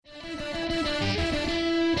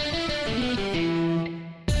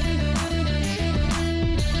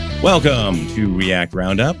Welcome to React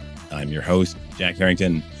Roundup. I'm your host, Jack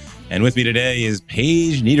Harrington. And with me today is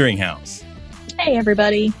Paige Niederinghaus. Hey,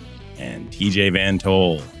 everybody. And TJ Van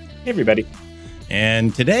Tol. Hey, everybody.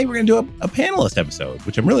 And today we're going to do a panelist episode,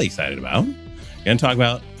 which I'm really excited about. We're going to talk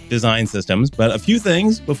about design systems, but a few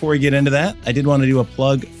things before we get into that. I did want to do a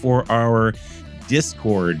plug for our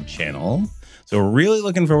Discord channel. So we're really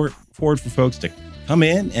looking forward for folks to come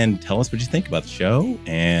in and tell us what you think about the show.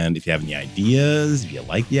 And if you have any ideas, if you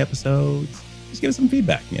like the episodes, just give us some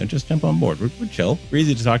feedback. Just jump on board. We're chill. We're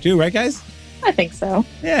easy to talk to, right, guys? I think so.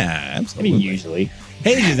 Yeah, absolutely. I mean, usually.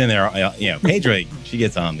 Paige is in there. Paige, really, she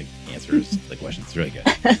gets on the answers the questions. It's really good.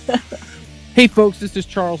 Hey, folks, this is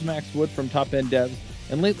Charles Max Wood from Top End Devs.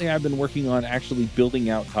 And lately I've been working on actually building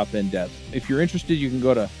out Top End Devs. If you're interested, you can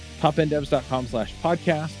go to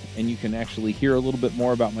topenddevs.com/podcast, and you can actually hear a little bit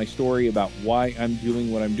more about my story, about why I'm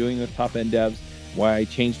doing what I'm doing with Top End Devs, why I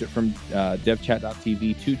changed it from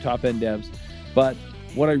devchat.tv to Top End Devs. But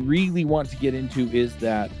what I really want to get into is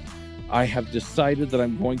that I have decided that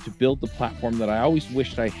I'm going to build the platform that I always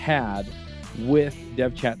wished I had with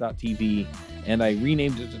devchat.tv, and I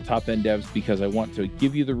renamed it to Top End Devs because I want to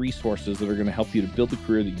give you the resources that are going to help you to build the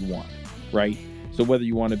career that you want, right? So whether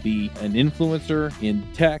you want to be an influencer in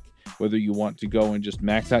tech, whether you want to go and just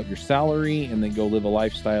max out your salary and then go live a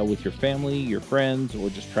lifestyle with your family, your friends, or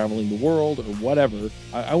just traveling the world or whatever,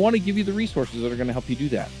 I want to give you the resources that are going to help you do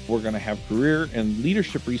that. We're going to have career and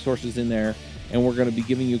leadership resources in there, and we're going to be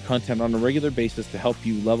giving you content on a regular basis to help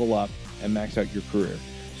you level up and max out your career.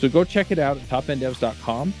 So go check it out at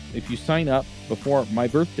topenddevs.com. If you sign up before my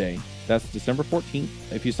birthday, that's December 14th.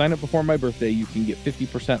 If you sign up before my birthday, you can get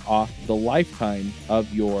 50% off the lifetime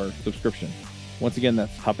of your subscription. Once again,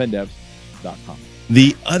 that's topenddevs.com.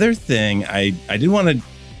 The other thing I did want to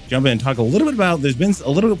jump in and talk a little bit about, there's been a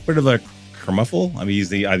little bit of a kerfuffle. I've used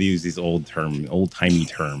these old-timey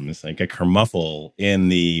terms, like a kerfuffle in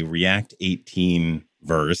the React 18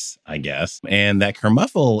 verse, I guess. And that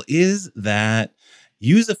kerfuffle is that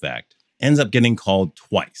use effect ends up getting called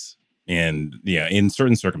twice. And in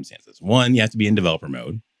certain circumstances. One, you have to be in developer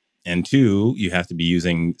mode. And two, you have to be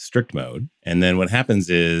using strict mode. And then what happens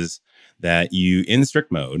is that in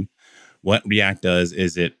strict mode, what React does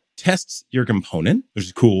is it tests your component, which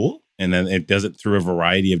is cool. And then it does it through a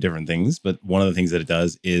variety of different things. But one of the things that it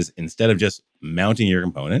does is instead of just mounting your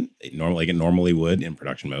component, like it normally would in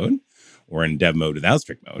production mode or in dev mode without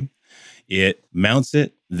strict mode, it mounts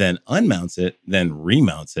it, then unmounts it, then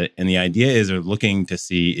remounts it. And the idea is they're looking to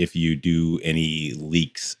see if you do any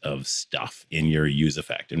leaks of stuff in your use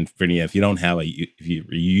effect. And if you don't have if your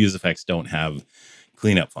use effects don't have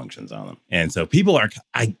cleanup functions on them. And so people are,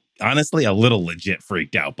 honestly, a little legit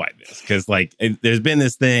freaked out by this because there's been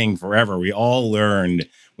this thing forever. We all learned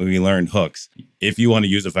when we learned hooks, if you want a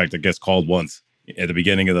use effect that gets called once at the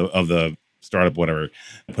beginning of the startup, whatever,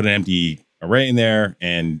 put an empty array in there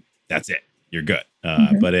and that's it. You're good.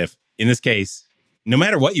 But if in this case, no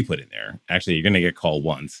matter what you put in there, actually, you're going to get called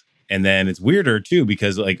once. And then it's weirder too,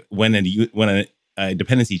 because when a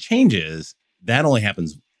dependency changes, that only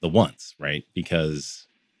happens the once, right? Because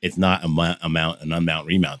it's not an unmount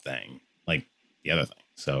remount thing like the other thing.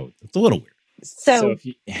 So it's a little weird. So if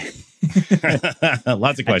you,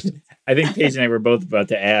 lots of questions. I think Paige and I were both about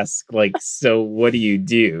to ask, so what do you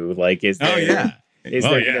do? Is there...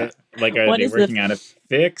 Are they working on a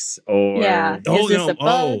fix or? Yeah. Is this a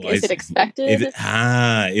bug? Is it expected?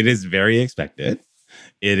 It is very expected.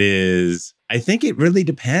 It is. I think it really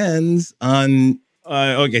depends on.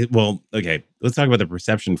 Okay. Let's talk about the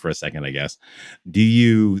perception for a second. I guess. Do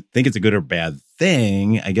you think it's a good or bad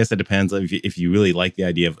thing? I guess it depends. If you really like the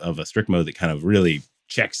idea of a strict mode that kind of really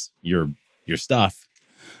checks your stuff,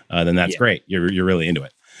 then that's great. You're really into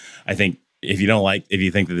it. I think. If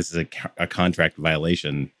you think that this is a contract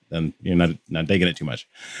violation, then you're not digging it too much.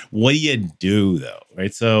 What do you do though?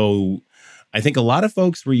 Right. So I think a lot of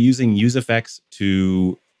folks were using use effects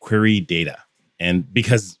to query data. And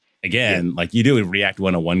because again, like you do a React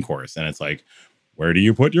 101 course and it's like, where do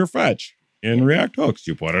you put your fetch? In React hooks,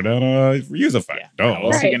 you put it on a use effect. How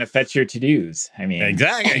else are you going to fetch your to-dos? I mean,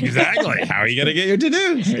 exactly. How are you going to get your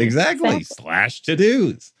to-dos? Exactly. /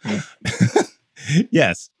 to-dos.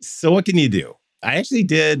 Yes. So what can you do? I actually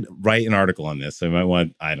did write an article on this. So you might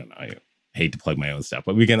want, I don't know. I hate to plug my own stuff,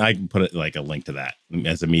 but I can put it like a link to that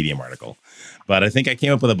as a Medium article. But I think I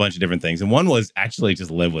came up with a bunch of different things. And one was actually just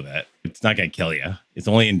live with it. It's not going to kill you. It's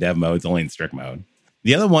only in dev mode. It's only in strict mode.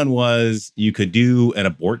 The other one was you could do an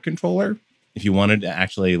abort controller if you wanted to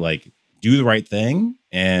actually do the right thing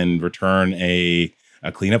and return a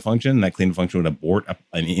cleanup function. That cleanup function would abort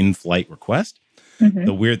an in-flight request. Mm-hmm.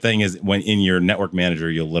 The weird thing is when in your network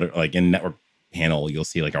manager, you'll literally, in network panel, you'll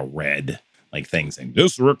see like a red like thing saying,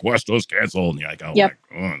 this request was canceled. And you're like, oh, Yep.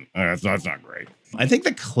 that's not great. I think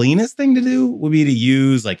the cleanest thing to do would be to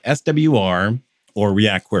use like SWR or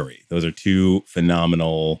React Query. Those are two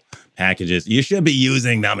phenomenal packages. You should be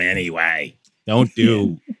using them anyway. Don't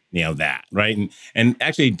do that, right? And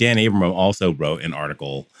actually, Dan Abram also wrote an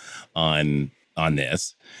article on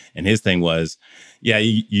this, and his thing was, you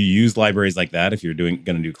use libraries like that if you're going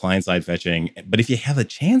to do client-side fetching. But if you have a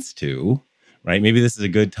chance to, right, maybe this is a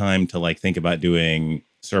good time to like think about doing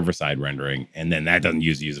server-side rendering, and then that doesn't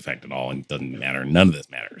use effect at all, and it doesn't matter. None of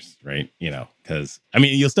this matters, right? Because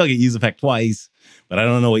you'll still get use effect twice, but I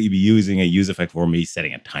don't know what you'd be using a use effect for, me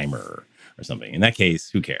setting a timer or something. In that case,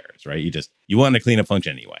 who cares, right? You want to clean up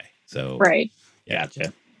function anyway. So right. Yeah.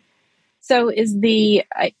 Gotcha. So is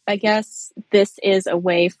I guess this is a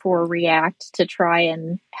way for React to try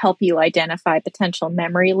and help you identify potential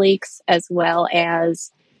memory leaks, as well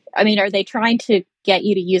as, are they trying to get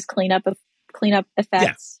you to use cleanup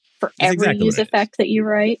effects for every exactly use effect that you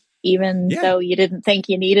write, even though you didn't think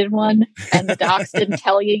you needed one and the docs didn't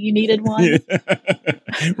tell you needed one?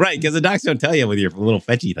 Right, because the docs don't tell you with your little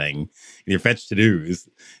fetchy thing, your fetch to-dos.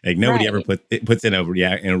 Like nobody ever puts in a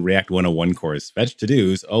React 101 course, fetch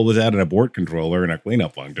to-dos, without an abort controller and a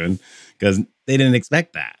cleanup function, because they didn't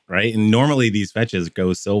expect that, right? And normally these fetches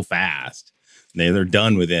go so fast, they're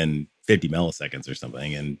done within 50 milliseconds or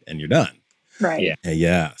something, and you're done. Right.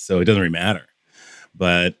 Yeah. So it doesn't really matter.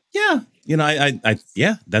 But that's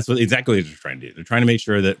exactly what they're trying to do. They're trying to make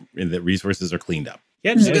sure that resources are cleaned up.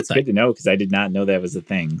 Yeah, it's good to know, because I did not know that was a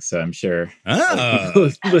thing. So I'm sure people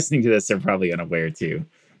listening to this are probably unaware too.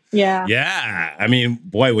 Yeah. Yeah.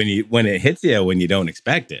 Boy, when it hits you when you don't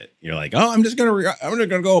expect it, you're like, oh, I'm just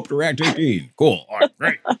gonna go up to React 18. Cool. All right,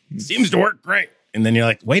 great. Seems to work great. And then you're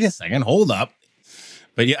like, wait a second, hold up.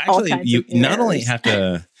 But you not only have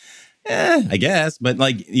to. I guess, but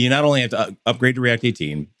you not only have to upgrade to React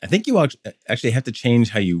 18, I think you actually have to change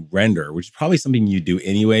how you render, which is probably something you do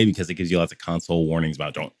anyway, because it gives you lots of console warnings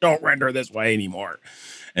about don't render this way anymore.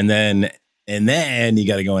 And then you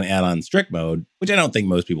got to go and add on strict mode, which I don't think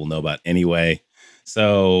most people know about anyway.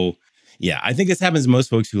 So yeah, I think this happens to most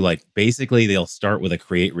folks who basically they'll start with a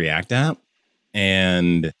create React app,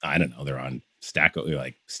 and I don't know, they're on Stack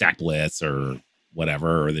Blitz or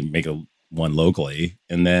whatever, or they make one locally,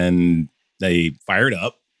 and then they fire it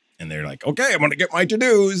up and they're like, okay, I'm going to get my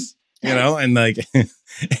to-dos, and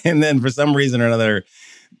and then for some reason or another,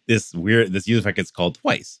 this use effect gets called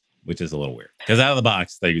twice, which is a little weird, because out of the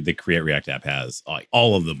box, the Create React app has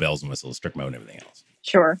all of the bells and whistles, strict mode and everything else.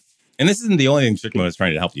 Sure. And this isn't the only thing strict mode is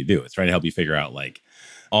trying to help you do. It's trying to help you figure out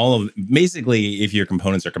basically if your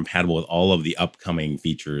components are compatible with all of the upcoming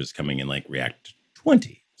features coming in React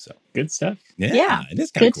 20. So good stuff. Yeah, it is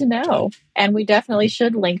good to know. And we definitely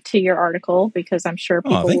should link to your article, because I'm sure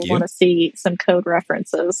people will want to see some code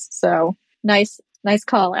references. So nice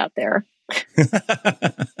call out there.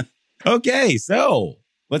 Okay, so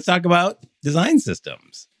let's talk about design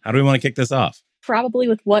systems. How do we want to kick this off? Probably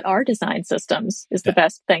with what are design systems is the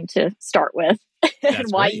best thing to start with, and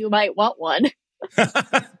why you might want one.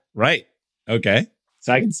 Right. Okay.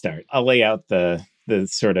 So I can start. I'll lay out the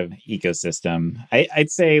sort of ecosystem. I'd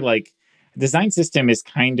say design system is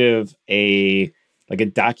kind of a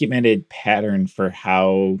documented pattern for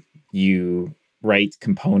how you write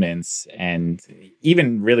components and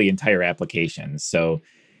even really entire applications. So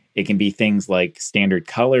it can be things like standard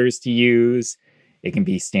colors to use. It can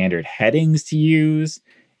be standard headings to use.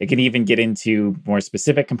 It can even get into more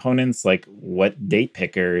specific components, like what date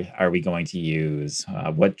picker are we going to use?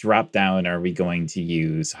 What dropdown are we going to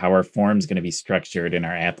use? How are forms going to be structured in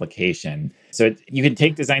our application? So you can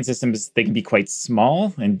take design systems, they can be quite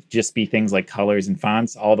small and just be things like colors and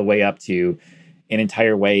fonts, all the way up to an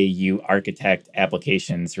entire way you architect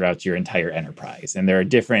applications throughout your entire enterprise. And there are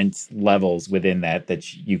different levels within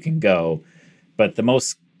that you can go. But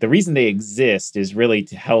the reason they exist is really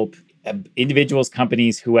to help individuals,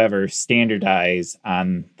 companies, whoever, standardize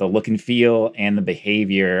on the look and feel and the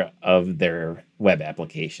behavior of their web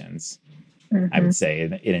applications. I would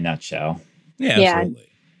say in a nutshell. Yeah, absolutely.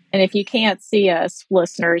 And if you can't see us,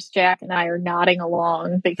 listeners, Jack and I are nodding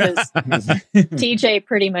along, because TJ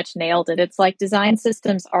pretty much nailed it. It's like design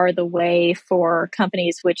systems are the way for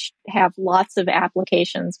companies which have lots of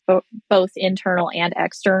applications, both internal and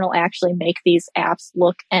external, actually make these apps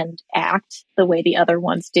look and act the way the other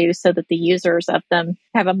ones do, so that the users of them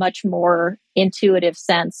have a much more intuitive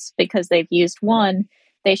sense, because they've used one.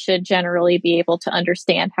 They should generally be able to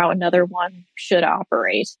understand how another one should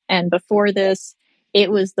operate. And before this, it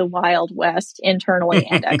was the Wild West, internally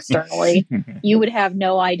and externally. You would have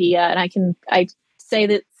no idea. And I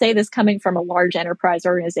say this coming from a large enterprise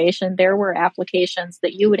organization, there were applications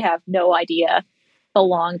that you would have no idea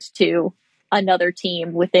belonged to another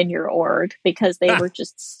team within your org because they were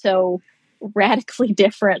just so radically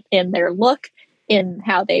different in their look, in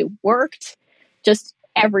how they worked, just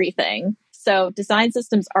everything. So design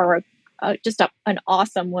systems are an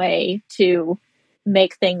awesome way to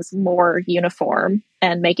make things more uniform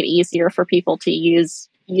and make it easier for people to use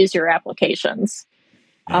your applications.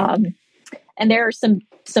 And there are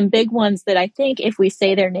some big ones that I think if we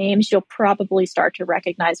say their names, you'll probably start to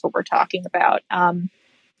recognize what we're talking about.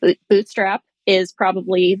 Bootstrap is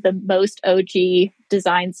probably the most OG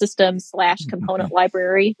design system / component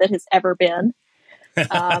library that has ever been.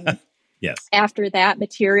 Yes. After that,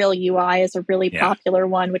 Material UI is a really popular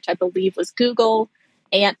one, which I believe was Google.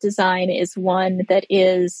 Ant Design is one that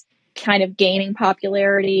is kind of gaining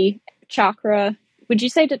popularity. Chakra, would you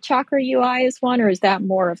say that Chakra UI is one, or is that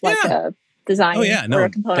more of like a design or a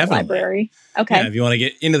component definitely. library? Okay. Yeah, if you want to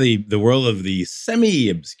get into the world of the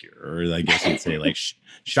semi-obscure, I guess you'd say like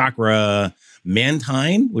Chakra,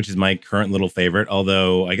 Mantine, which is my current little favorite.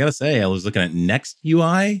 Although I got to say, I was looking at Next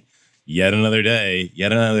UI, yet another day,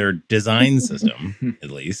 yet another design system,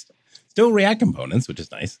 at least. Still React components, which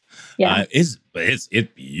is nice. Yeah. It's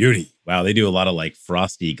beauty. Wow, they do a lot of like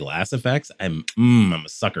frosty glass effects. I'm a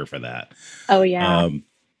sucker for that. Oh yeah.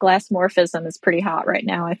 Glass morphism is pretty hot right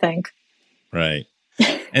now, I think. Right.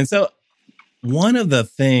 And so one of the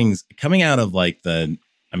things coming out of like I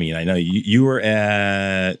know you were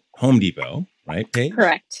at Home Depot, right, Paige?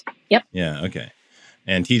 Correct. Yep. Yeah, okay.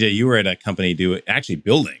 And TJ, you were at a company actually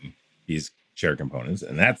building these shared components,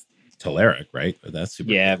 and that's Telerik, right? That's super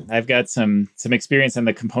cool. I've got some experience on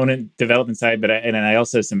the component development side, but I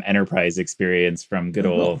also have some enterprise experience from good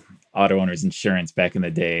old auto owners insurance back in the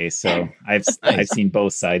day. So I've seen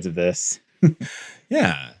both sides of this.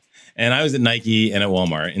 Yeah. And I was at Nike and at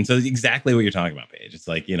Walmart. And so it's exactly what you're talking about, Paige. It's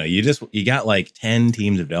like, you got like 10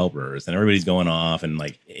 teams of developers and everybody's going off. And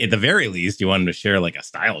like, at the very least, you want them to share like a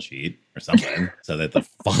style sheet or something so that the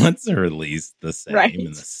fonts are at least the same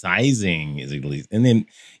and the sizing is at least. And then,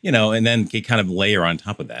 and then you kind of layer on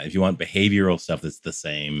top of that. If you want behavioral stuff that's the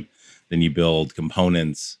same, then you build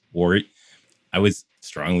components. Or I would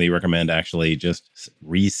strongly recommend actually just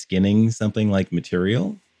reskinning something like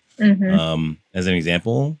Material. As an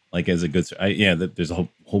example, like as a good, there's a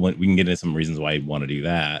whole bunch. We can get into some reasons why you want to do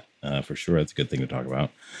that. For sure, that's a good thing to talk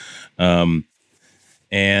about.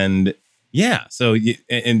 So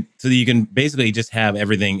you can basically just have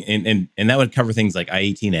everything, and that would cover things like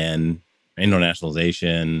I-18N,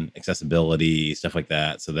 internationalization, accessibility, stuff like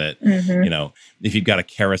that. So that if you've got a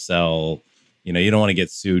carousel, you don't want to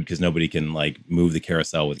get sued because nobody can like move the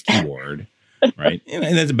carousel with a keyboard, right? And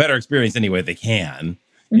it's a better experience anyway if they can.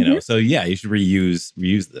 So you should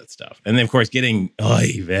reuse that stuff. And then of course getting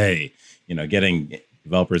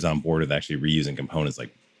developers on board with actually reusing components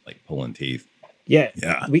like pulling teeth. Yeah.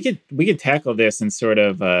 We could tackle this and sort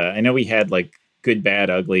of I know we had like good, bad,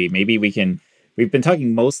 ugly. Maybe we've been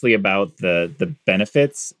talking mostly about the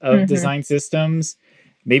benefits of design systems.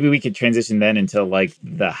 Maybe we could transition then into like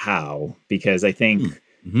the how, because I think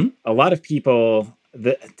a lot of people,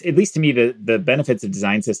 at least to me, the benefits of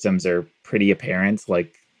design systems are pretty apparent,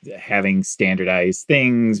 like having standardized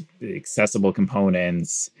things, accessible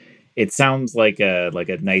components. It sounds like a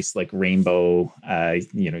nice like rainbow,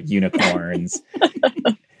 unicorns.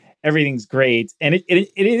 Everything's great, and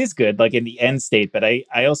it is good, like in the end state. But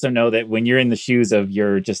I also know that when you're in the shoes of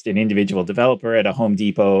you're just an individual developer at a Home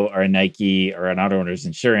Depot or a Nike or an auto owner's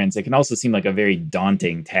insurance, it can also seem like a very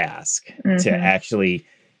daunting task to actually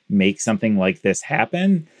make something like this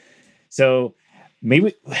happen. So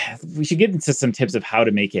maybe we should get into some tips of how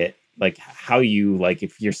to make it, like how you, like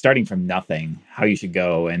if you're starting from nothing, how you should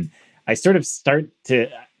go. And I sort of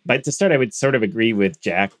but to start, I would sort of agree with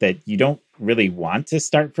Jack that you don't really want to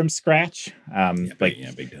start from scratch. Big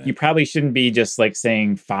time. You probably shouldn't be just like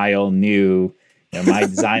saying file new, my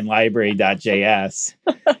design library.js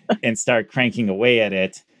and start cranking away at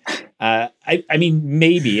it. I mean,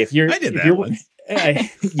 maybe if you're, I did that once.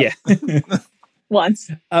 Yeah. Once.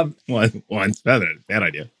 Once. Bad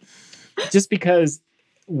idea. Just because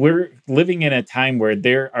we're living in a time where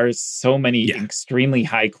there are so many extremely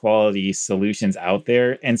high quality solutions out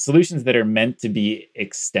there, and solutions that are meant to be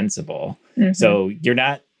extensible. So you're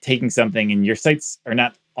not taking something, and your sites are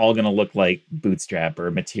not all going to look like Bootstrap or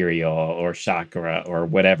Material or Chakra or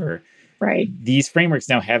whatever. Right. These frameworks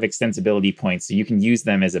now have extensibility points, so you can use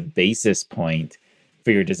them as a basis point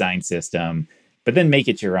for your design system, but then make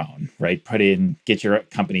it your own, right? Get your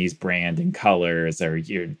company's brand and colors, or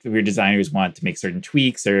your designers want to make certain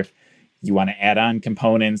tweaks, or if you want to add on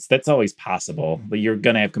components, that's always possible. But you're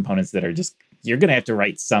going to have components that are just, you're going to have to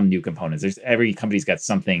write some new components. Every company's got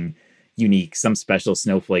something unique, some special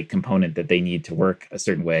snowflake component that they need to work a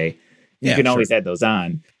certain way. You can always add those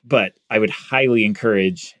on. But I would highly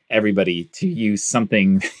encourage everybody to use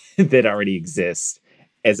something that already exists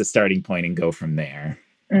as a starting point and go from there.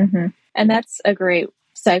 Mm-hmm. And that's a great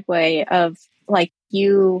segue of like,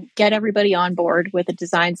 you get everybody on board with a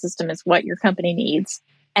design system is what your company needs,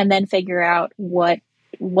 and then figure out what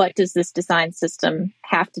does this design system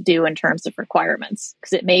have to do in terms of requirements?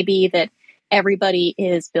 Because it may be that everybody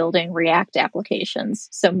is building React applications.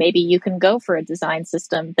 So maybe you can go for a design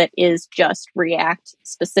system that is just React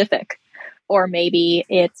specific. Or maybe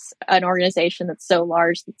it's an organization that's so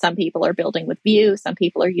large that some people are building with Vue, some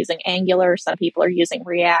people are using Angular, some people are using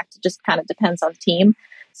React. It just kind of depends on the team.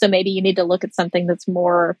 So maybe you need to look at something that's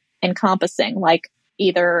more encompassing, like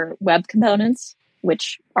either web components,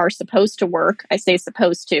 which are supposed to work. I say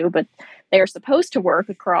supposed to, but they are supposed to work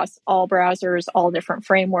across all browsers, all different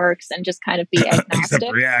frameworks, and just kind of be agnostic.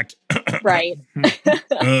 Except React. Right.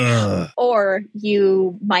 Or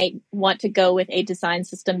you might want to go with a design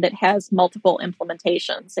system that has multiple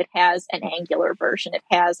implementations. It has an Angular version. It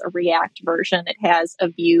has a React version. It has a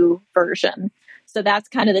Vue version. So that's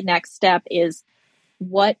kind of the next step is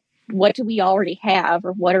what do we already have,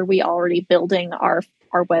 or what are we already building our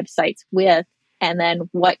websites with? And then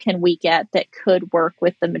what can we get that could work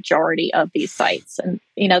with the majority of these sites? And,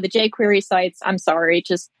 the jQuery sites, I'm sorry,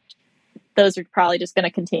 just those are probably just going to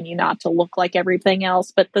continue not to look like everything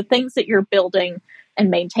else. But the things that you're building and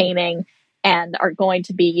maintaining and are going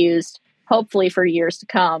to be used, hopefully for years to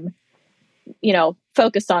come,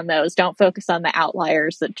 focus on those. Don't focus on the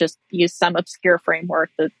outliers that just use some obscure framework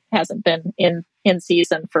that hasn't been in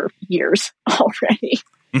season for years already.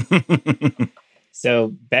 So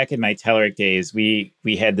back in my Telerik days, we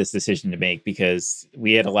had this decision to make because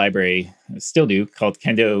we had a library, still do, called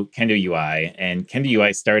Kendo UI. And Kendo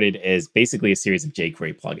UI started as basically a series of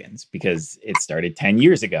jQuery plugins because it started 10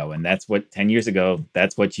 years ago. And that's what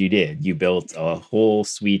you did. You built a whole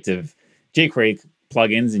suite of jQuery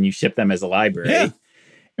plugins and you shipped them as a library. Yeah.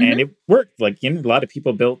 And it worked. Like, a lot of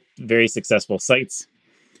people built very successful sites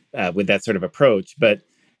with that sort of approach. But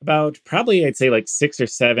about probably, I'd say like 6 or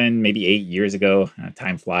 7, maybe 8 years ago,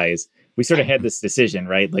 time flies, we sort of had this decision,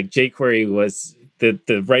 right? Like jQuery was,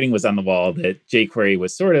 the writing was on the wall that jQuery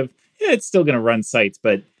was sort of, it's still going to run sites,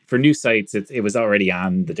 but for new sites, it was already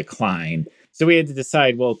on the decline. So we had to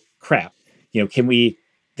decide, well, crap,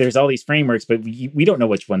 there's all these frameworks, but we don't know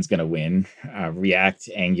which one's going to win. React,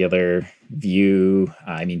 Angular, Vue,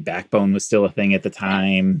 Backbone was still a thing at the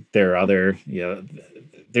time. There are other,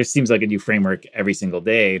 there seems like a new framework every single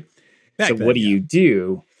day. What do you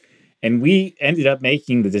do? And we ended up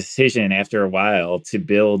making the decision after a while to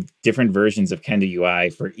build different versions of Kendo UI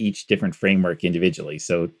for each different framework individually.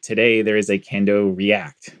 So today there is a Kendo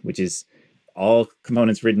React, which is all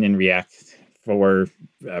components written in React for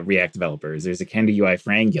React developers. There's a Kendo UI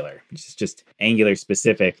for Angular, which is just Angular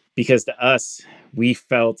specific. Because to us, we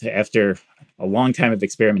felt after a long time of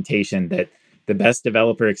experimentation that the best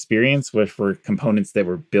developer experience was for components that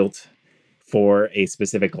were built for a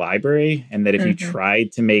specific library. And that if you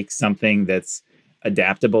tried to make something that's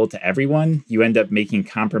adaptable to everyone, you end up making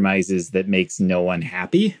compromises that makes no one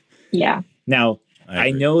happy. Yeah. Now,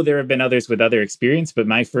 I know there have been others with other experience, but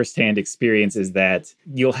my firsthand experience is that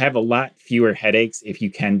you'll have a lot fewer headaches if you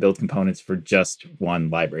can build components for just one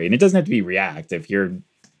library. And it doesn't have to be React. If you're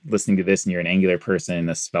listening to this and you're an Angular person,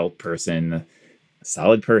 a Svelte person, a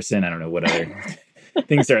solid person, I don't know what other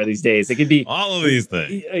things there are these days. It could be all of these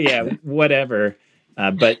things. Yeah, whatever.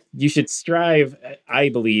 But you should strive, I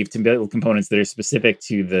believe, to build components that are specific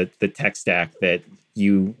to the tech stack that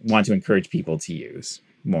you want to encourage people to use,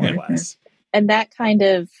 more or less. And that's kind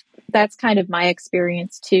of my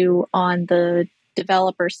experience too on the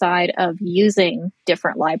developer side of using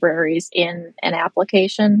different libraries in an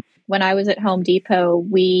application. When I was at Home Depot,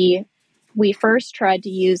 we first tried to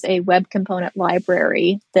use a web component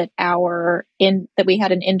library that we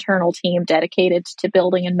had an internal team dedicated to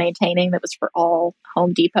building and maintaining that was for all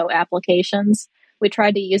Home Depot applications. We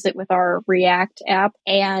tried to use it with our React app,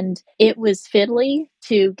 and it was fiddly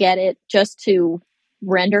to get it just to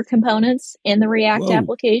render components in the React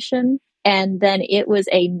application. And then it was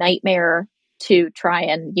a nightmare to try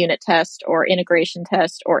and unit test or integration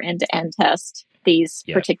test or end-to-end test these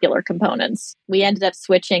particular components. We ended up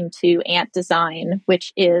switching to Ant Design,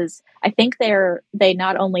 which is, I think they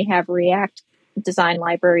not only have React design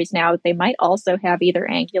libraries now, they might also have either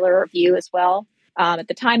Angular or Vue as well. At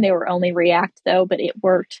the time, they were only React, though, but it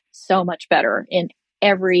worked so much better in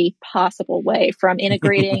every possible way, from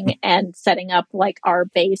integrating and setting up like our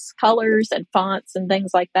base colors and fonts and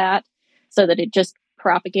things like that, so that it just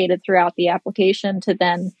propagated throughout the application, to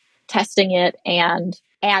then testing it and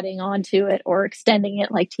adding on to it or extending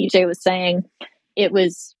it, like TJ was saying. It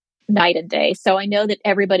was night and day. So I know that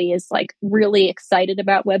everybody is like really excited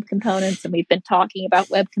about web components, and we've been talking about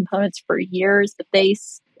web components for years, but they,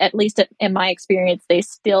 at least in my experience, they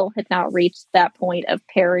still had not reached that point of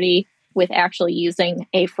parity with actually using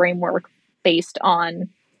a framework based on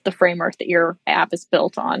the framework that your app is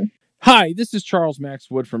built on. Hi, this is Charles Max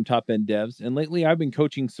Wood from Top End Devs, and lately I've been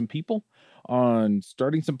coaching some people on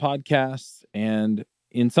starting some podcasts and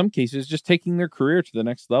in some cases just taking their career to the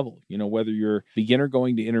next level. You know, whether you're beginner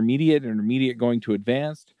going to intermediate going to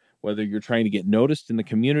advanced, whether you're trying to get noticed in the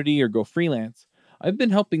community or go freelance, I've been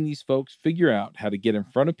helping these folks figure out how to get in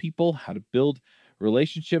front of people, how to build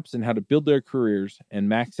relationships, and how to build their careers and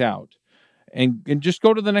max out and just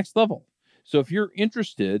go to the next level. So if you're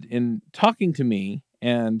interested in talking to me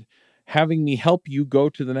and having me help you go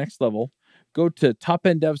to the next level, go to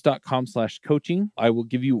topenddevs.com/coaching. I will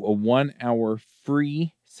give you a 1-hour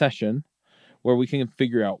free session where we can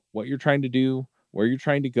figure out what you're trying to do, where you're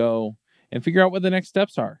trying to go, and figure out what the next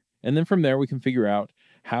steps are. And then from there, we can figure out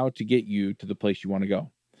how to get you to the place you want to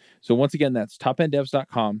go. So once again, that's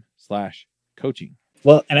topenddevs.com/coaching.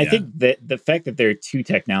 Well, and I think that the fact that there are two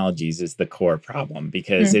technologies is the core problem,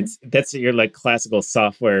 because that's your like classical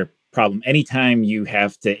software problem. Anytime you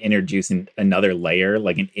have to introduce another layer,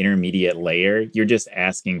 like an intermediate layer, you're just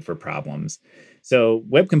asking for problems. So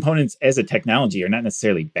web components as a technology are not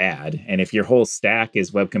necessarily bad. And if your whole stack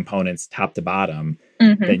is web components top to bottom,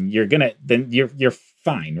 then you're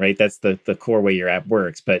fine, right? That's the core way your app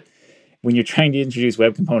works. But when you're trying to introduce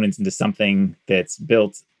web components into something that's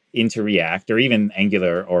built into React or even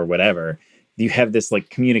Angular or whatever, you have this like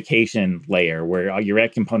communication layer where all your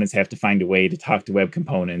React components have to find a way to talk to web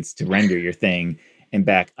components to render your thing and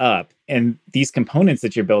back up. And these components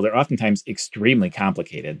that you build are oftentimes extremely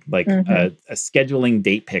complicated, like a scheduling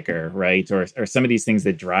date picker, right? Or some of these things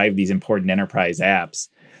that drive these important enterprise apps.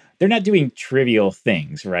 They're not doing trivial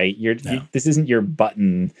things, right? This isn't your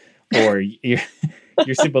button or your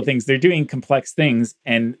simple things. They're doing complex things,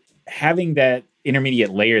 and having that intermediate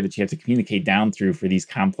layer that you have to communicate down through for these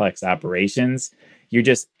complex operations, you're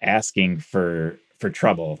just asking for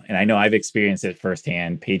trouble. And I know I've experienced it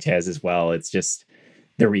firsthand. Paige has as well. It's just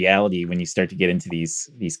the reality when you start to get into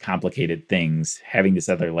these complicated things. Having this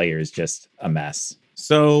other layer is just a mess.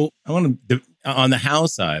 So I want to, on the how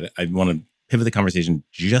side, I want to pivot the conversation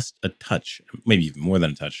just a touch, maybe even more than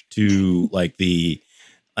a touch, to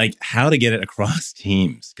how to get it across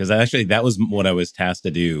teams. Because actually that was what I was tasked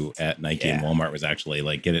to do at Nike and Walmart, was actually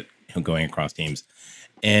like get it going across teams.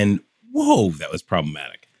 And whoa, that was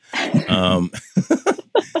problematic.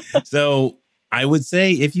 So I would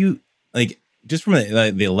say if you like, just from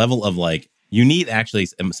the level of like, you need actually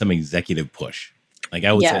some executive push. Like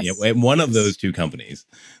I would say, at one of those two companies,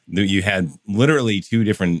 you had literally two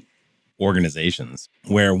different organizations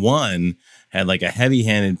where one had like a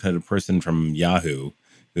heavy-handed person from Yahoo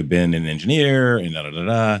who'd been an engineer and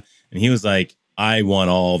and he was like, I want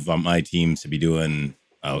all of my teams to be doing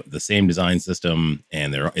the same design system,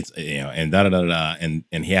 and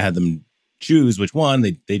and he had them choose which one.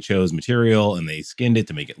 They chose material and they skinned it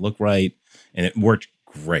to make it look right, and it worked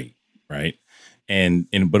great, right?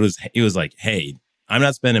 But it was like, hey, I'm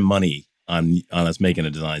not spending money on us making a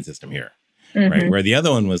design system here, right? Where the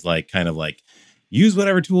other one was like kind of like, use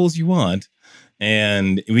whatever tools you want.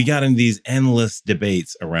 And we got into these endless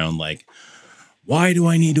debates around like, why do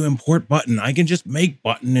I need to import button? I can just make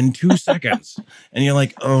button in 2 seconds. And you're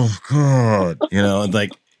like, oh God,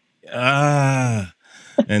 like,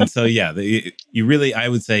 And so, you really, I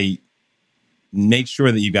would say, make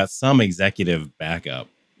sure that you got some executive backup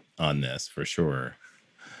on this for sure.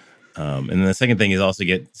 And then the second thing is also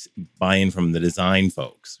get buy-in from the design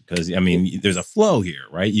folks. Because, I mean, there's a flow here,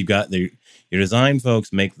 right? You got your design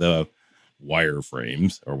folks make the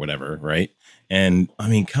wireframes or whatever, right? And I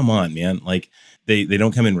mean, come on, man. Like they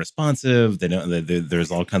don't come in responsive. There's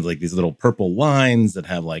all kinds of like these little purple lines that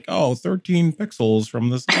have like, 13 pixels from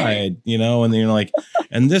the side, and then you're like,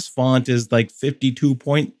 and this font is like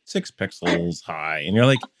 52.6 pixels high. And you're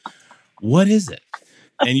like, what is it?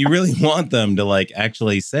 And you really want them to like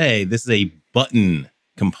actually say, this is a button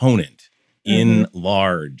component in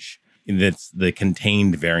large. That's the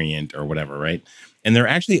contained variant or whatever, right? And there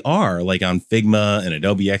actually are, like on Figma and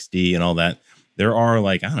Adobe XD and all that, there are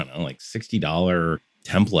like, I don't know, like $60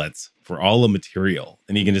 templates for all the material.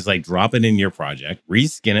 And you can just like drop it in your project,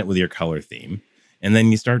 reskin it with your color theme, and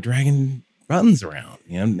then you start dragging buttons around,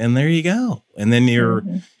 and there you go. And then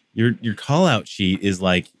your call out sheet is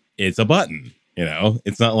like, it's a button,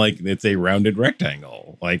 it's not like it's a rounded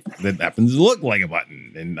rectangle. Like that happens to look like a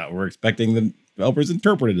button, and we're expecting the developers to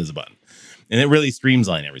interpret it as a button. And it really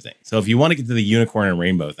streamlines everything. So if you want to get to the unicorn and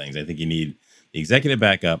rainbow things, I think you need the executive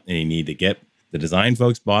backup, and you need to get the design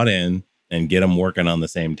folks bought in and get them working on the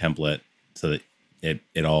same template so that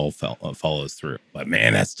it all follows through. But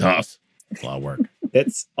man, that's tough. It's a lot of work.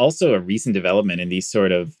 That's also a recent development in these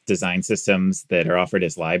sort of design systems that are offered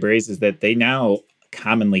as libraries, is that they now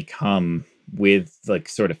commonly come with like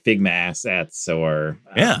sort of Figma assets or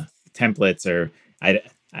templates, or I'm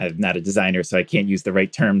not a designer, so I can't use the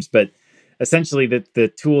right terms, but essentially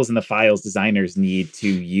the tools and the files designers need to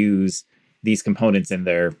use these components in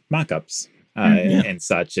their mockups and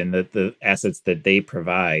such, and the assets that they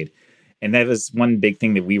provide. And that was one big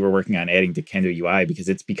thing that we were working on adding to Kendo UI, because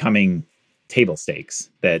it's becoming table stakes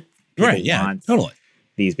that people want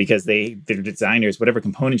these, because they're designers, whatever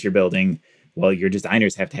components you're building, well, your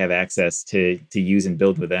designers have to have access to use and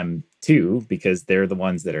build with them too, because they're the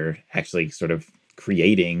ones that are actually sort of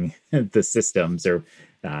creating the systems or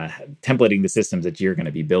templating the systems that you're going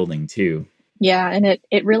to be building too. Yeah, and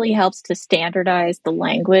it really helps to standardize the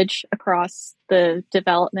language across the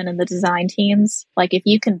development and the design teams. Like if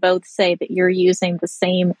you can both say that you're using the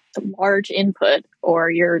same large input,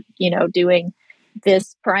 or you're, doing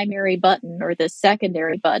this primary button or this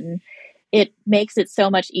secondary button, it makes it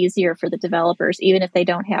so much easier for the developers, even if they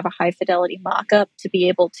don't have a high fidelity mockup, to be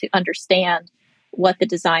able to understand what the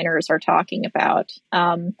designers are talking about.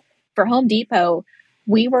 For Home Depot,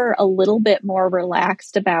 we were a little bit more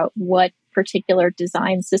relaxed about what particular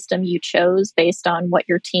design system you chose based on what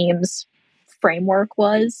your team's framework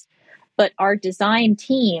was. But our design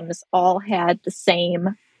teams all had the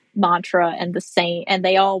same mantra and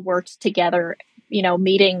they all worked together,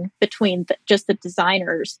 meeting between just the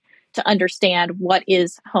designers to understand what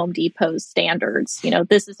is Home Depot's standards.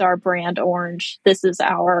 This is our brand orange. This is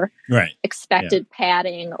our expected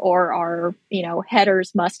padding, or our,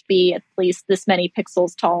 headers must be at least this many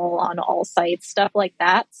pixels tall on all sites, stuff like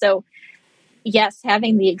that. So yes,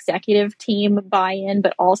 having the executive team buy in,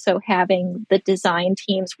 but also having the design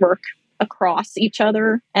teams work across each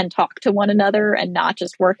other and talk to one another, and not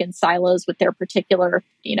just work in silos with their particular,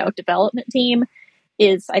 development team,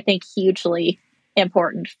 is, I think, hugely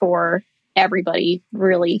important for everybody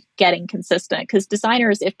really getting consistent. Because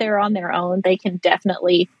designers, if they're on their own, they can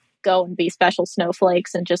definitely go and be special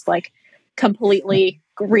snowflakes and just like completely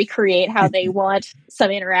recreate how they want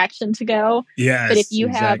some interaction to go. Yes, but if you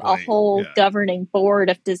have a whole governing board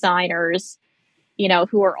of designers,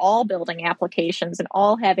 who are all building applications and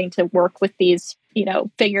all having to work with these,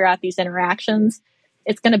 figure out these interactions,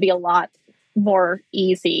 it's going to be a lot more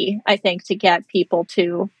easy, I think, to get people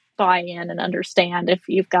to buy in and understand if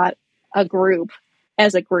you've got a group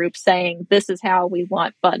saying, this is how we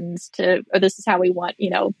want buttons to, or this is how we want,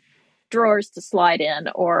 drawers to slide in,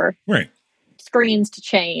 or screens to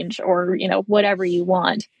change, or, whatever you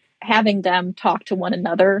want. Having them talk to one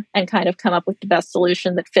another and kind of come up with the best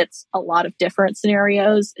solution that fits a lot of different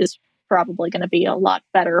scenarios is probably going to be a lot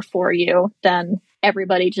better for you than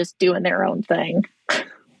everybody just doing their own thing.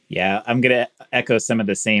 Yeah, I'm going to echo some of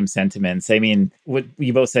the same sentiments. I mean, what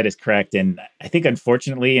you both said is correct. And I think,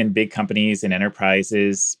 unfortunately, in big companies and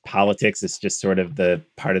enterprises, politics is just sort of the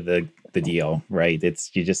part of the deal, right?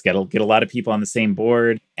 You just got to get a lot of people on the same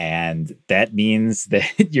board. And that means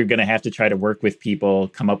that you're going to have to try to work with people,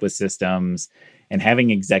 come up with systems, and having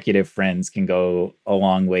executive friends can go a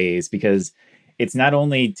long ways, because it's not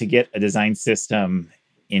only to get a design system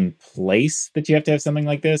in place that you have to have something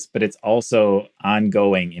like this, but it's also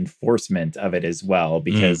ongoing enforcement of it as well.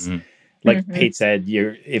 Because like Paige said,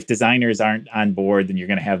 if designers aren't on board, then you're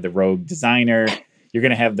going to have the rogue designer. You're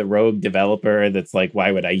going to have the rogue developer that's like, why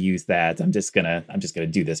would I use that? I'm just gonna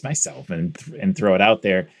do this myself and throw it out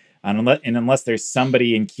there. And unless there's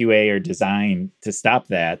somebody in QA or design to stop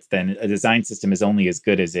that, then a design system is only as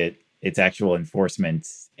good as its actual enforcement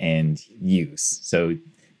and use. So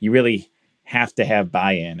you really have to have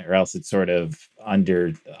buy-in, or else it sort of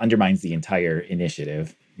undermines the entire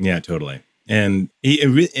initiative. Yeah, totally. And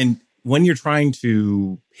when you're trying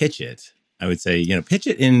to pitch it, I would say, pitch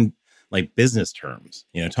it in like business terms.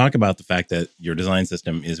 Talk about the fact that your design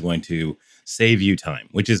system is going to save you time,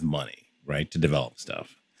 which is money, right, to develop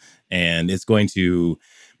stuff. And it's going to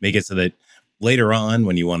make it so that later on,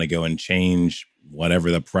 when you want to go and change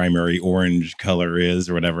whatever the primary orange color is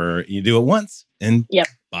or whatever, you do it once and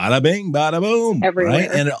bada bing, bada boom. Everywhere.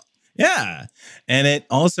 Right? And it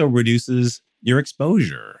also reduces your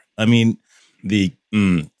exposure. I mean, the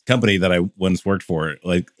company that I once worked for,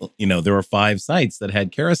 like, there were 5 sites that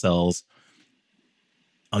had carousels.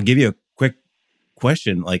 I'll give you a quick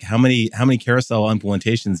question. Like, how many carousel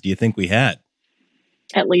implementations do you think we had?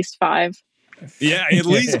 At least 5. Yeah, at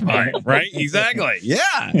least 5, right? Exactly.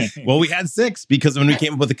 Yeah. Well, we had 6 because when we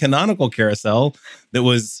came up with a canonical carousel that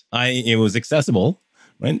was it was accessible,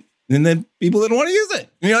 right? And then people didn't want to use it.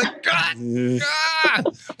 And you're like,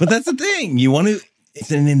 God. But that's the thing.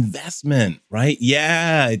 It's an investment, right?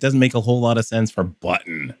 Yeah, it doesn't make a whole lot of sense for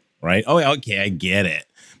button, right? Oh, okay, I get it.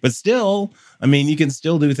 But still, I mean, you can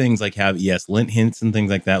still do things like have ESLint hints and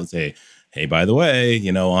things like that. Would say, hey, by the way,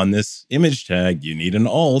 on this image tag, you need an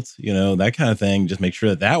alt, that kind of thing. Just make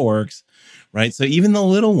sure that works, right? So even the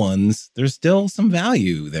little ones, there's still some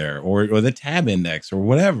value there, or the tab index or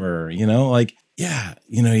whatever, you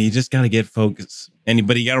just got to get focused.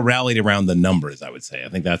 But you got to rally around the numbers, I would say. I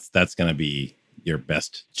think that's going to be your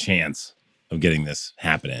best chance of getting this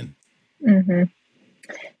happening. Mm-hmm.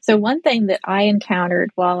 So one thing that I encountered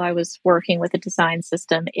while I was working with a design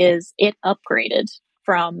system is it upgraded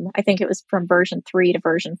I think it was from version 3 to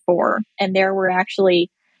version 4. And there were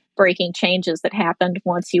actually breaking changes that happened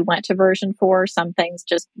once you went to version 4. Some things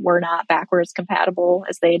just were not backwards compatible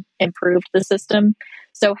as they improved the system.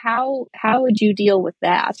 So how would you deal with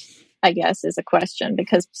that, I guess, is a question,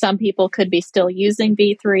 because some people could be still using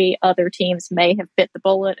V3. Other teams may have bit the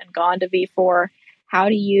bullet and gone to V4.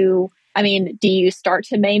 Do you start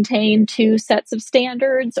to maintain 2 sets of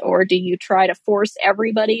standards, or do you try to force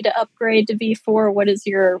everybody to upgrade to V4? What is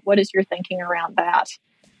your thinking around that?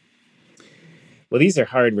 Well, these are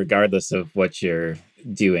hard regardless of what you're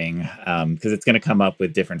doing, because it's going to come up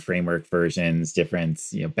with different framework versions, different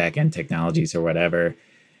back-end technologies or whatever.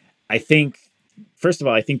 I think, first of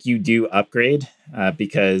all, you do upgrade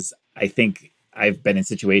because I think I've been in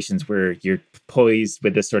situations where you're poised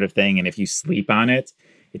with this sort of thing, and if you sleep on it,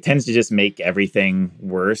 it tends to just make everything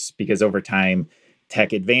worse, because over time,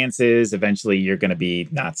 tech advances. Eventually, you're going to be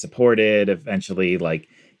not supported. Eventually,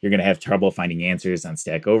 you're going to have trouble finding answers on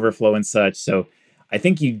Stack Overflow and such. So I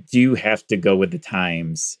think you do have to go with the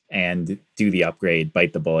times and do the upgrade,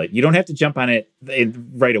 bite the bullet. You don't have to jump on it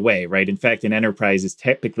right away, right? In fact, in enterprises,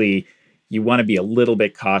 typically, you want to be a little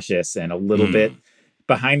bit cautious and a little bit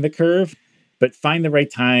behind the curve. But find the right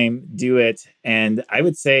time, do it. And I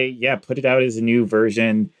would say, put it out as a new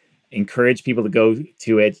version, encourage people to go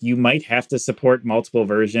to it. You might have to support multiple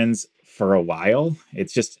versions for a while.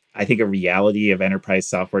 It's just, I think, a reality of enterprise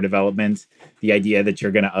software development. The idea that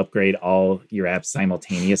you're going to upgrade all your apps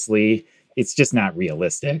simultaneously, it's just not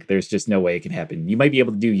realistic. There's just no way it can happen. You might be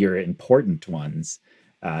able to do your important ones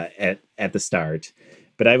at the start.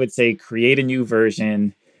 But I would say create a new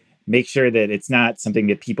version. Make sure that it's not something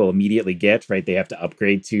that people immediately get, right? They have to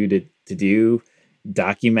upgrade to do.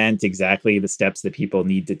 Document exactly the steps that people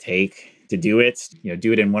need to take to do it.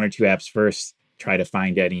 Do it in 1 or 2 apps first. Try to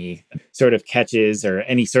find any sort of catches or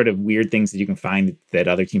any sort of weird things that you can find that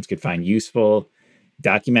other teams could find useful.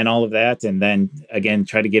 Document all of that. And then, again,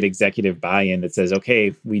 try to get executive buy-in that says,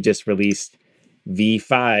 okay, we just released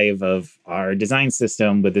V5 of our design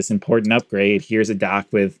system with this important upgrade. Here's a doc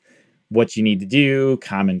with what you need to do,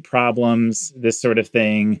 common problems, this sort of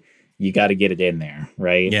thing. You got to get it in there,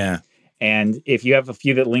 right? Yeah. And if you have a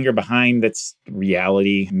few that linger behind, that's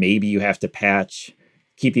reality. Maybe you have to patch,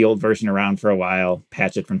 keep the old version around for a while,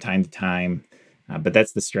 patch it from time to time. But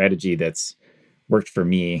that's the strategy that's worked for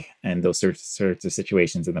me and those sorts of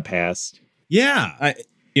situations in the past. Yeah.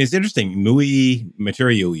 It's interesting. MUI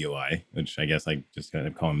Material UI, which I guess I just kind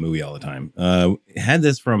of call him MUI all the time, had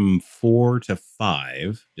this from 4 to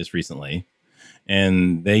 5 just recently.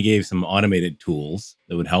 And they gave some automated tools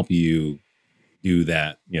that would help you do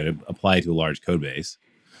that, to apply to a large code base.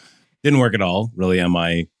 Didn't work at all, really, on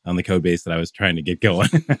the code base that I was trying to get going.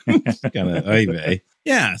 Kind of eBay.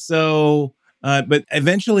 Yeah. So, but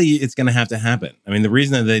eventually it's going to have to happen. I mean, the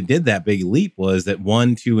reason that they did that big leap was that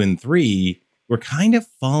 1, 2, and 3 were kind of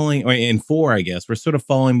falling, or in 4, I guess, we're sort of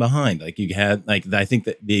falling behind. Like you had, I think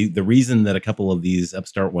that the reason that a couple of these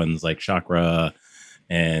upstart ones like Chakra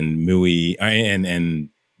and MUI and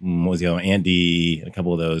what was the other one, Andy, and a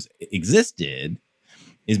couple of those existed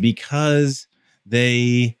is because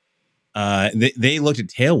they looked at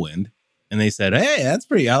Tailwind and they said, hey,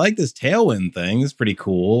 I like this Tailwind thing. It's pretty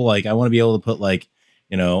cool. Like, I want to be able to put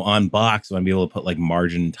on box, I want to be able to put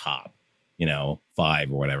margin top,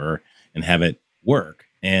 5 or whatever, and have it work.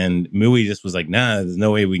 And MUI just was like, nah, there's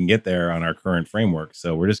no way we can get there on our current framework.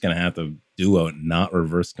 So we're just going to have to do a not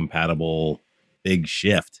reverse compatible big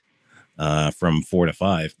shift from 4 to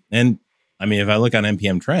 5. And I mean, if I look on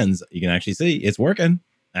NPM trends, you can actually see it's working.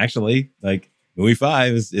 Actually, MUI MUI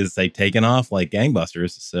 5 is like taking off like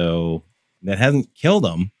gangbusters. So that hasn't killed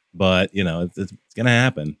them, but you know, it's going to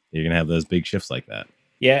happen. You're going to have those big shifts like that.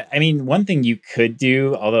 Yeah. I mean, one thing you could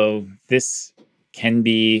do, although this can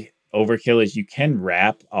be overkill, is you can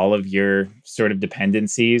wrap all of your sort of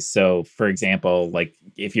dependencies. So for example, like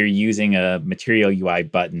if you're using a material UI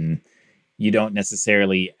button, you don't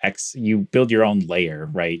necessarily you build your own layer,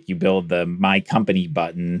 right? You build the My Company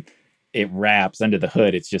button. It wraps under the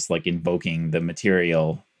hood. It's just like invoking the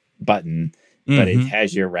material button, but it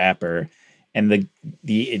has your wrapper. And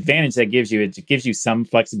the advantage that gives you, it gives you some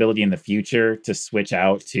flexibility in the future to switch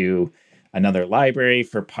out to another library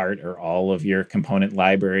for part or all of your component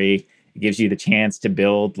library. It gives you the chance to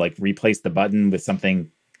build, like replace the button with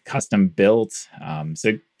something custom built.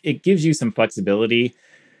 So it gives you some flexibility.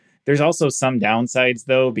 There's also some downsides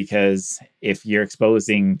though, because if you're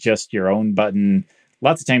exposing just your own button,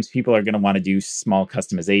 lots of times people are going to want to do small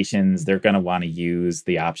customizations. They're going to want to use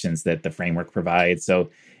the options that the framework provides.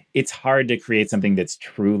 So it's hard to create something that's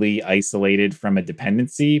truly isolated from a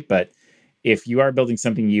dependency. But if you are building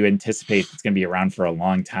something you anticipate that's going to be around for a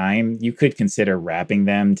long time, you could consider wrapping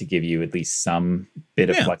them to give you at least some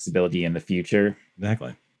bit of flexibility in the future.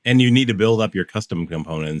 Exactly. And you need to build up your custom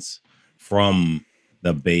components from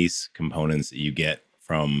the base components that you get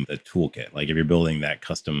from the toolkit. Like if you're building that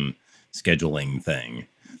custom scheduling thing,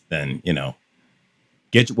 then, you know,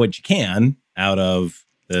 get what you can out of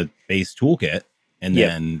the base toolkit and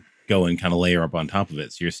then go and kind of layer up on top of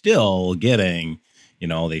it. So you're still getting, you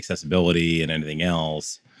know, the accessibility and anything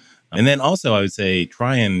else. And then also I would say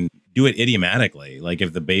try and do it idiomatically. Like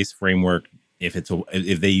if the base framework, if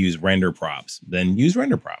they use render props, then use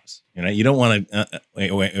render props. You know, you don't want to,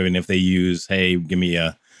 and if they use, hey, give me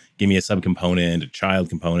a subcomponent, a child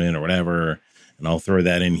component or whatever, and I'll throw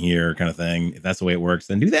that in here kind of thing. If that's the way it works,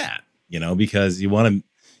 then do that, you know, because you want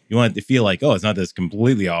it to feel like, oh, it's not this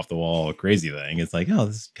completely off the wall crazy thing. It's like, oh,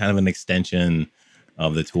 this is kind of an extension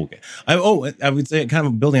of the toolkit. I would say kind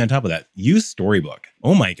of building on top of that, use Storybook.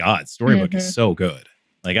 Oh my God, Storybook is so good.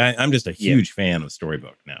 Like I'm just a huge fan of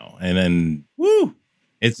Storybook now. And then, woo,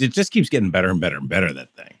 it just keeps getting better and better and better,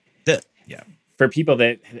 that thing. Yeah. For people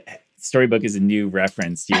that Storybook is a new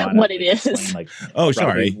reference, do you want what it is? Explain, like,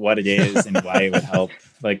 sorry, what it is and why it would help?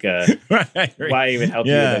 Like, why it would help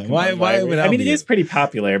you? Why it would help? I mean, it you. is pretty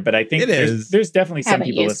popular, but I think there's definitely some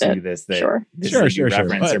people listening to this that sure.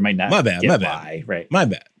 reference or might not. My bad. Why, right? My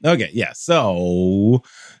bad. Okay, yeah. So,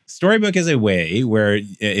 Storybook is a way where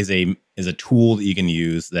is a tool that you can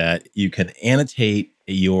use that you can annotate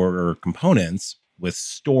your components with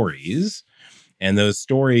stories, and those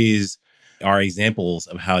stories are examples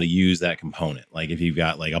of how to use that component. Like if you've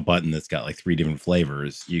got like a button that's got like 3 different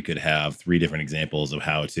flavors, you could have 3 different examples of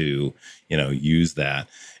how to, you know, use that.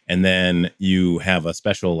 And then you have a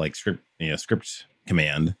special like script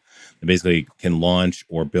command that basically can launch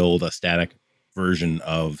or build a static version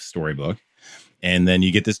of Storybook. And then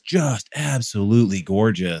you get this just absolutely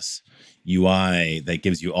gorgeous UI that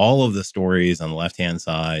gives you all of the stories on the left-hand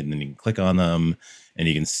side, and then you can click on them and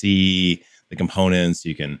you can see the components.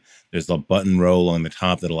 There's a button row along the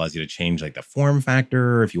top that allows you to change like the form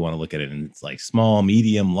factor. If you want to look at it and it's like small,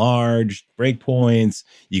 medium, large, breakpoints,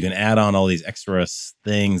 you can add on all these extra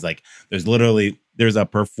things. Like there's a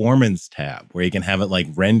performance tab where you can have it like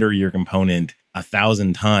render your component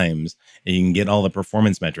 1,000 times and you can get all the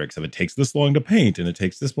performance metrics of it takes this long to paint and it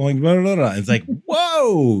takes this long, blah, blah, blah, blah. It's like,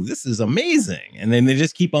 whoa, this is amazing. And then they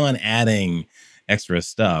just keep on adding extra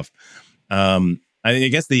stuff. I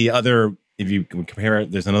guess the other, if you compare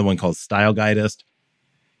it, there's another one called Style Guidist,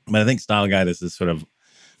 but I think Style Guidist is sort of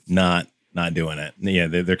not doing it. Yeah,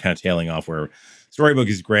 they're kind of tailing off, where Storybook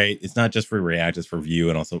is great. It's not just for React, it's for Vue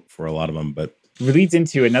and also for a lot of them. But it leads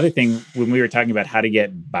into another thing when we were talking about how to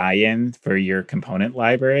get buy-in for your component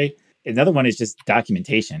library. Another one is just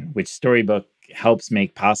documentation, which Storybook helps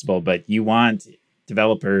make possible, but you want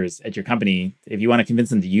developers at your company, if you want to convince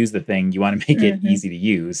them to use the thing, you want to make it easy to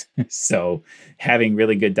use. So having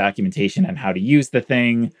really good documentation on how to use the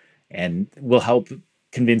thing and will help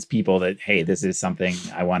convince people that, hey, this is something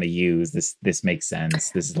I want to use. This makes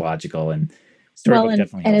sense. This is logical. And Storybook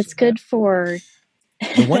definitely helps. And it's good for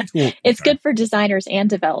it's good for designers and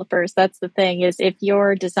developers. That's the thing, is if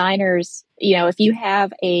your designers, you know, if you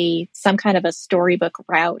have some kind of a Storybook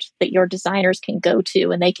route that your designers can go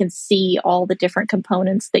to and they can see all the different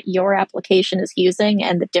components that your application is using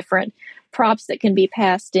and the different props that can be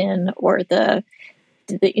passed in, or the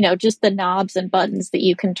you know, just the knobs and buttons that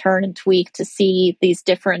you can turn and tweak to see these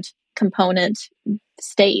different component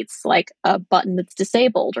states, like a button that's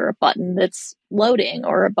disabled or a button that's loading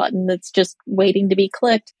or a button that's just waiting to be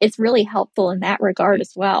clicked. It's really helpful in that regard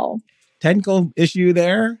as well. technical issue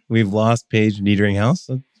there. We've lost Paige Niederinghouse.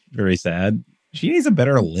 That's very sad. She needs a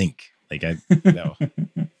better link. Like, I know.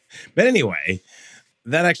 But anyway,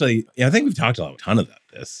 that actually, I think we've talked a ton about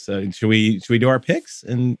this. So should we do our picks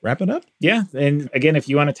and wrap it up? Yeah. And again, if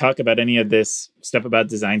you want to talk about any of this stuff about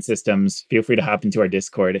design systems, feel free to hop into our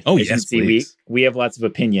Discord. Oh, As you yes, can see, please. we have lots of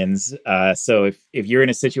opinions. So if you're in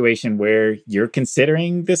a situation where you're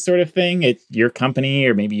considering this sort of thing at your company,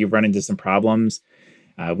 or maybe you've run into some problems,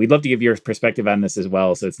 we'd love to give your perspective on this as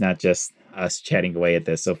well. So it's not just us chatting away at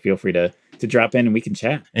this. So feel free to drop in and we can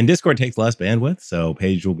chat. And Discord takes less bandwidth, so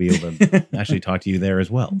Paige will be able to actually talk to you there as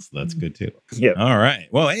well. So that's good too. Yeah. All right.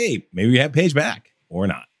 Well, hey, maybe we have Paige back or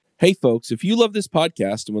not. Hey, folks, if you love this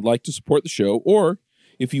podcast and would like to support the show, or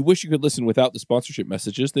if you wish you could listen without the sponsorship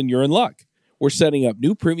messages, then you're in luck. We're setting up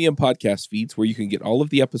new premium podcast feeds where you can get all of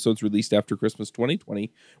the episodes released after Christmas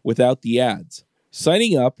 2020 without the ads.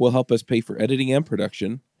 Signing up will help us pay for editing and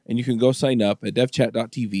production, and you can go sign up at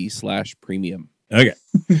devchat.tv/premium. Okay.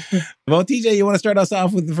 Well, TJ, you want to start us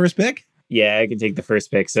off with the first pick? Yeah, I can take the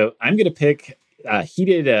first pick. So I'm going to pick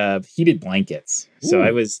heated blankets. So Ooh.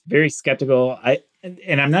 I was very skeptical.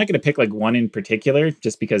 And I'm not going to pick like one in particular,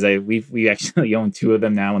 just because we actually own two of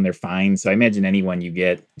them now and they're fine. So I imagine any one you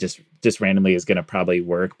get just randomly is going to probably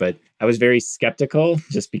work. But I was very skeptical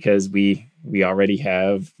just because we already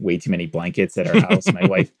have way too many blankets at our house. My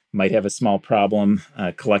wife might have a small problem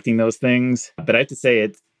collecting those things. But I have to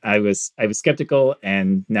say I was skeptical,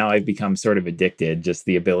 and now I've become sort of addicted. Just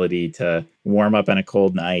the ability to warm up on a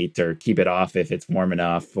cold night or keep it off if it's warm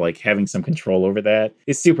enough, like having some control over that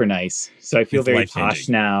is super nice. So I feel very posh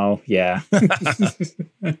now. Yeah.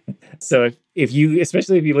 So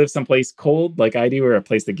especially if you live someplace cold like I do, or a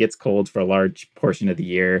place that gets cold for a large portion of the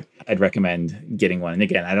year, I'd recommend getting one. And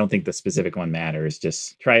again, I don't think the specific one matters.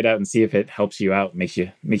 Just try it out and see if it helps you out, makes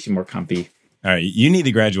you more comfy. All right, you need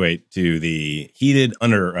to graduate to the heated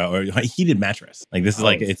or heated mattress. Like this is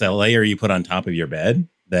it's a layer you put on top of your bed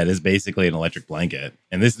that is basically an electric blanket.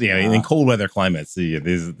 And this, in cold weather climates,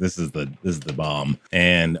 this is the bomb.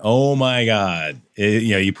 And oh my God,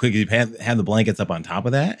 you have the blankets up on top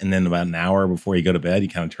of that, and then about an hour before you go to bed, you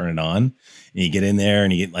kind of turn it on, and you get in there,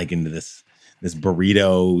 and you get like into this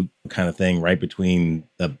burrito kind of thing right between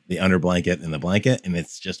the under blanket and the blanket, and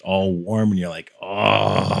it's just all warm, and you're like,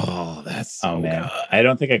 oh, that's so good. I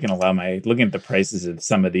don't think I can allow looking at the prices of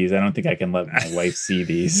some of these, I don't think I can let my wife see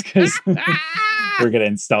these, because we're going to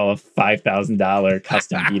install a $5,000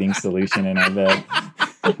 custom heating solution in our bed.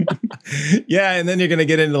 Yeah, and then you're going to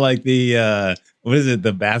get into like the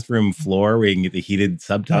the bathroom floor where you can get the heated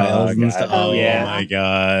subtiles and stuff. Oh, yeah. My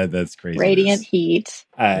God, that's crazy. Radiant heat.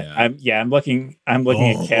 I'm looking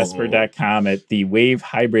at Casper.com at the Wave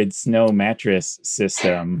Hybrid Snow Mattress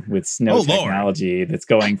System with snow technology that's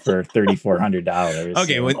going for $3,400.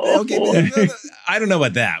 Okay, I don't know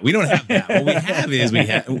about that. We don't have that. What we have is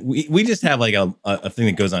we just have like a thing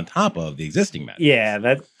that goes on top of the existing mattress. Yeah,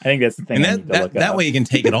 I think that's the thing. And that way you can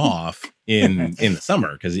take it off in the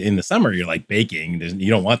summer, because in the summer you're like baking. You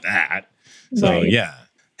don't want that. So Right. Yeah.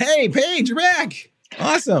 Hey, Paige, you're back.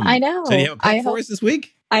 Awesome. I know. So you have a pick for us this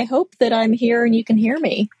week? I hope that I'm here and you can hear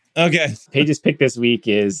me. Okay. Paige's pick this week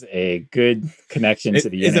is a good connection to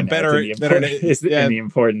the internet. And the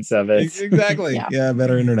importance of it. Exactly. Yeah,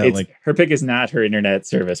 better internet link. Her pick is not her internet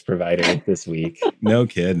service provider this week. No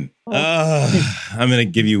kidding. I'm going to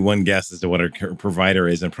give you one guess as to what her provider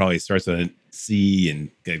is, and probably starts with a C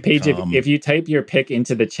and Paige, if you type your pick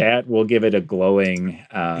into the chat, we'll give it a glowing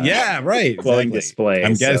glowing display.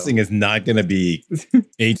 I'm guessing it's not going to be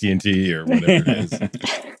AT&T or whatever it is.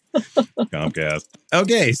 Comcast.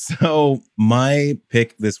 Okay, so my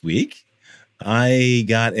pick this week, I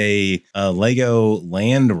got a Lego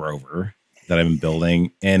Land Rover that I've been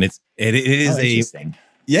building, and it is interesting.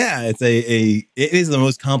 It is the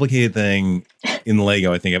most complicated thing in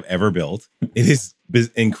Lego I think I've ever built. It is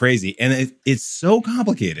crazy, and it's so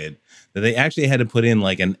complicated that they actually had to put in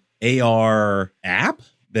like an AR app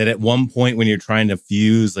that at one point when you're trying to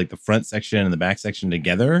fuse like the front section and the back section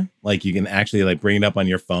together, like you can actually like bring it up on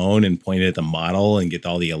your phone and point it at the model and get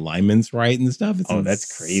all the alignments right and stuff.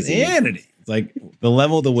 That's crazy. Insanity. It's like the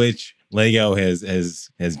level to which Lego has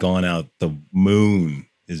gone out the moon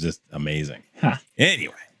is just amazing. Huh.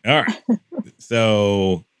 Anyway, all right.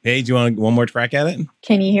 So, Paige, you want one more crack at it?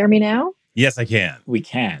 Can you hear me now? Yes, I can. We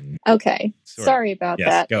can. Okay. Sorry about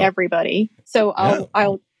that, go. Everybody. So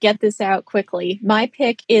I'll get this out quickly. My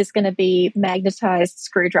pick is going to be magnetized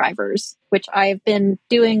screwdrivers, which I've been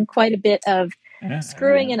doing quite a bit of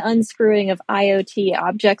screwing and unscrewing of IoT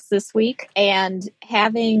objects this week, and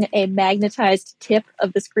having a magnetized tip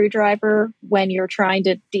of the screwdriver when you're trying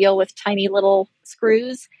to deal with tiny little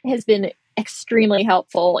screws has been extremely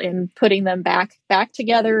helpful in putting them back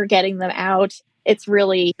together, getting them out. It's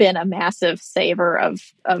really been a massive saver of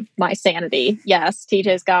my sanity. Yes,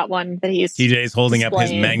 TJ's got one that TJ's holding displaying.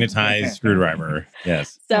 up his magnetized screwdriver.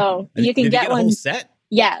 Yes. So you can Did get you get one. a whole set?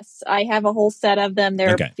 Yes, I have a whole set of them.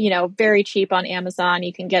 They're, very cheap on Amazon.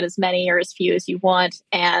 You can get as many or as few as you want,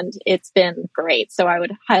 and it's been great. So I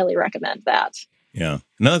would highly recommend that. Yeah.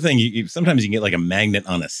 Another thing, you sometimes you can get like a magnet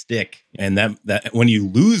on a stick, and that when you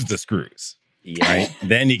lose the screws, right,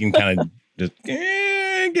 then you can kind of just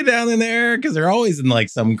get down in there because they're always in like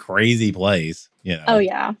some crazy place, Oh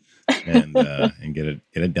yeah. and get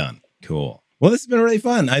it done. Cool. Well, this has been really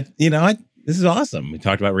fun. This is awesome. We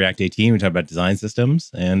talked about React 18. We talked about design systems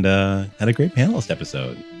and had a great panelist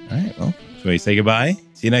episode. All right. Well, should we say goodbye?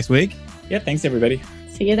 See you next week. Yeah. Thanks, everybody.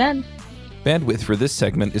 See you then. Bandwidth for this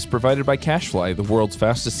segment is provided by CacheFly, the world's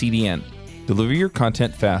fastest CDN. Deliver your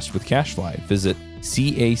content fast with CacheFly. Visit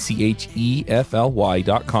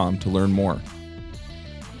CacheFly.com to learn more.